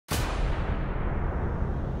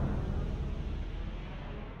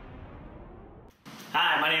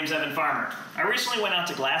Hi, my name is Evan Farmer. I recently went out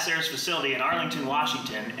to Glass Air's facility in Arlington,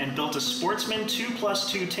 Washington and built a Sportsman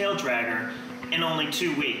 2+2 tail dragger in only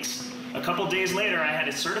 2 weeks. A couple days later, I had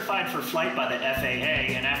it certified for flight by the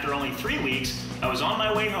FAA, and after only 3 weeks, I was on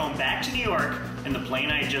my way home back to New York in the plane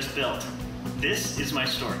I had just built. This is my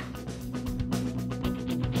story.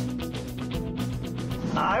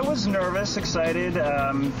 I was nervous, excited,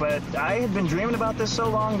 but I had been dreaming about this so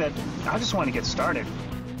long that I just wanted to get started.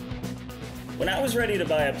 When I was ready to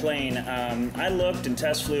buy a plane, I looked and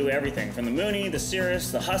test flew everything from the Mooney, the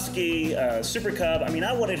Cirrus, the Husky, Super Cub. I mean,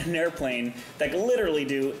 I wanted an airplane that could literally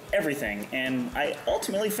do everything, and I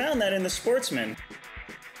ultimately found that in the Sportsman.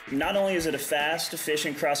 Not only is it a fast,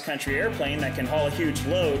 efficient cross-country airplane that can haul a huge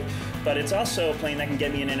load, but it's also a plane that can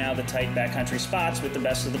get me in and out of the tight backcountry spots with the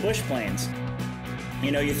best of the bush planes.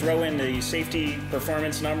 You know, you throw in the safety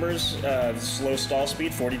performance numbers, slow stall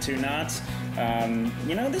speed, 42 knots.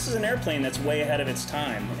 You know, this is an airplane that's way ahead of its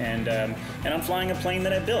time, and I'm flying a plane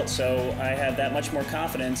that I built, so I have that much more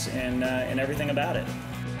confidence in everything about it.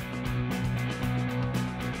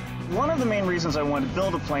 One of the main reasons I wanted to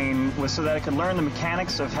build a plane was so that I could learn the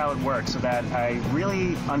mechanics of how it works, so that I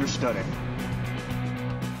really understood it.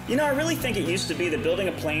 You know, I really think it used to be that building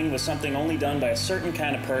a plane was something only done by a certain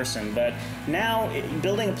kind of person, but now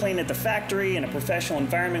building a plane at the factory in a professional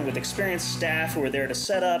environment with experienced staff who are there to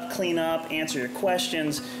set up, clean up, answer your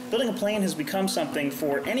questions, building a plane has become something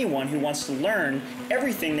for anyone who wants to learn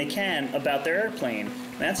everything they can about their airplane.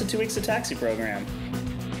 And that's a 2 Weeks of Taxi program.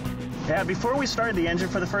 Yeah, before we started the engine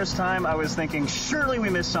for the first time, I was thinking, surely we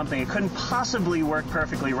missed something. It couldn't possibly work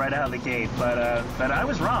perfectly right out of the gate, but I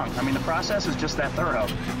was wrong. I mean, the process is just that thorough.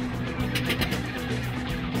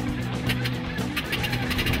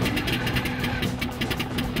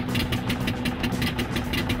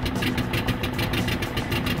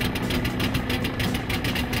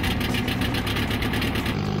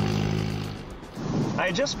 I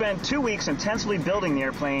had just spent 2 weeks intensely building the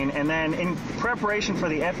airplane, and then in preparation for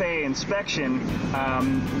the FAA inspection,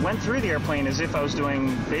 went through the airplane as if I was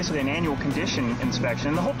doing basically an annual condition inspection.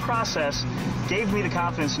 And the whole process gave me the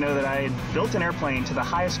confidence to know that I had built an airplane to the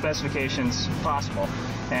highest specifications possible,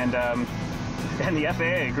 and the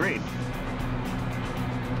FAA agreed.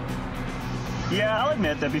 Yeah, I'll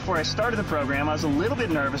admit that before I started the program, I was a little bit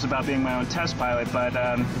nervous about being my own test pilot, but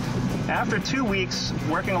after 2 weeks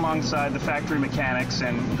working alongside the factory mechanics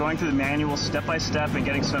and going through the manual step by step and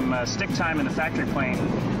getting some stick time in the factory plane,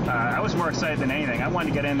 I was more excited than anything. I wanted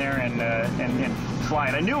to get in there and fly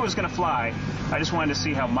it. I knew it was going to fly. I just wanted to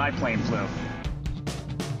see how my plane flew.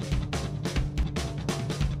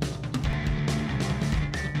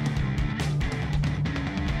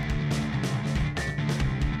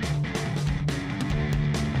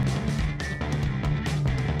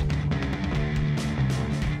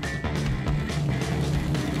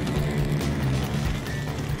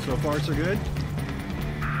 So far, so good?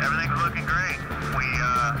 Everything's looking great. We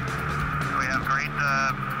have great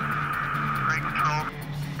control.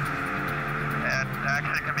 And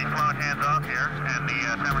action can be flown hands off here, and the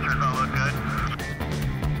temperatures all look good.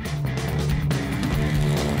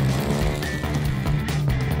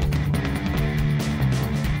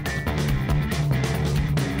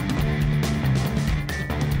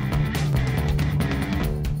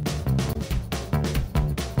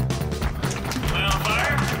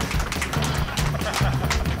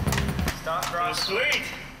 Sweet!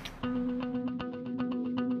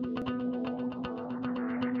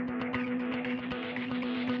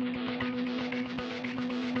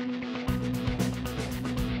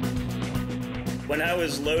 When I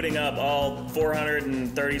was loading up all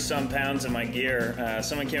 430 some pounds of my gear,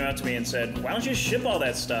 someone came up to me and said, "Why don't you ship all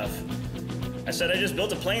that stuff?" I said, "I just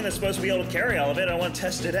built a plane that's supposed to be able to carry all of it. I want to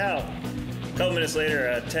test it out." A couple minutes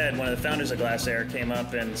later, Ted, one of the founders of Glass Air, came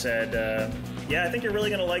up and said, "Yeah, I think you're really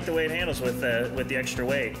going to like the way it handles with the extra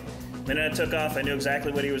weight." The minute I took off, I knew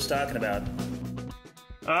exactly what he was talking about.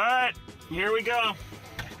 All right, here we go.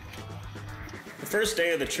 The first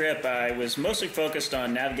day of the trip, I was mostly focused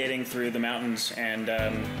on navigating through the mountains, and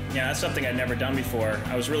yeah, that's something I'd never done before.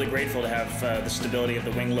 I was really grateful to have the stability of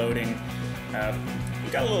the wing loading.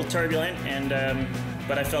 It got a little turbulent,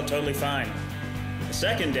 but I felt totally fine. The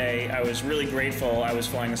second day, I was really grateful I was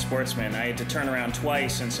flying the Sportsman. I had to turn around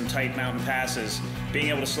twice in some tight mountain passes. Being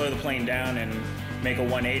able to slow the plane down and make a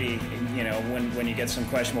 180, you know, when you get some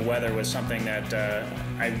questionable weather was something that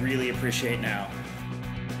I really appreciate now.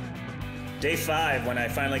 Day 5, when I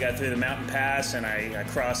finally got through the mountain pass and I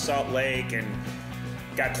crossed Salt Lake and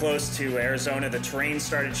got close to Arizona, the terrain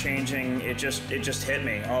started changing. It just hit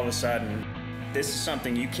me all of a sudden. This is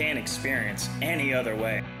something you can't experience any other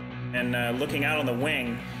way. And looking out on the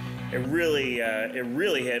wing, it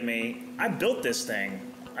really hit me. I built this thing.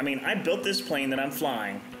 I mean, I built this plane that I'm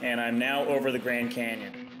flying, and I'm now over the Grand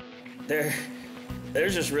Canyon.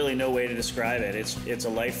 There's just really no way to describe it. It's a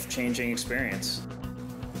life-changing experience.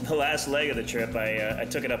 The last leg of the trip, I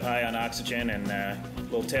took it up high on oxygen and a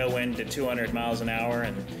little tailwind, did 200 miles an hour,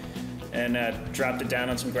 and dropped it down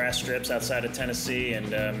on some grass strips outside of Tennessee,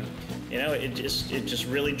 and you know, it just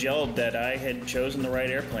really gelled that I had chosen the right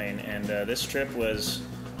airplane, and this trip was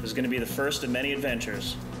going to be the first of many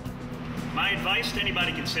adventures. My advice to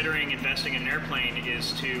anybody considering investing in an airplane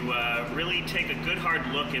is to really take a good hard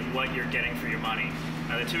look at what you're getting for your money.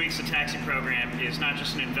 The 2 Weeks to Taxi program is not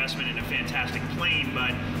just an investment in a fantastic plane,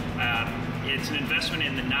 but it's an investment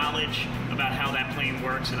in the knowledge about how that plane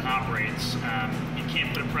works and operates. You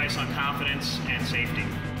can't put a price on confidence and safety.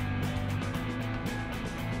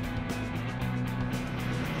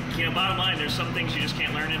 You know, bottom line, there's some things you just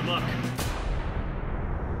can't learn in a book.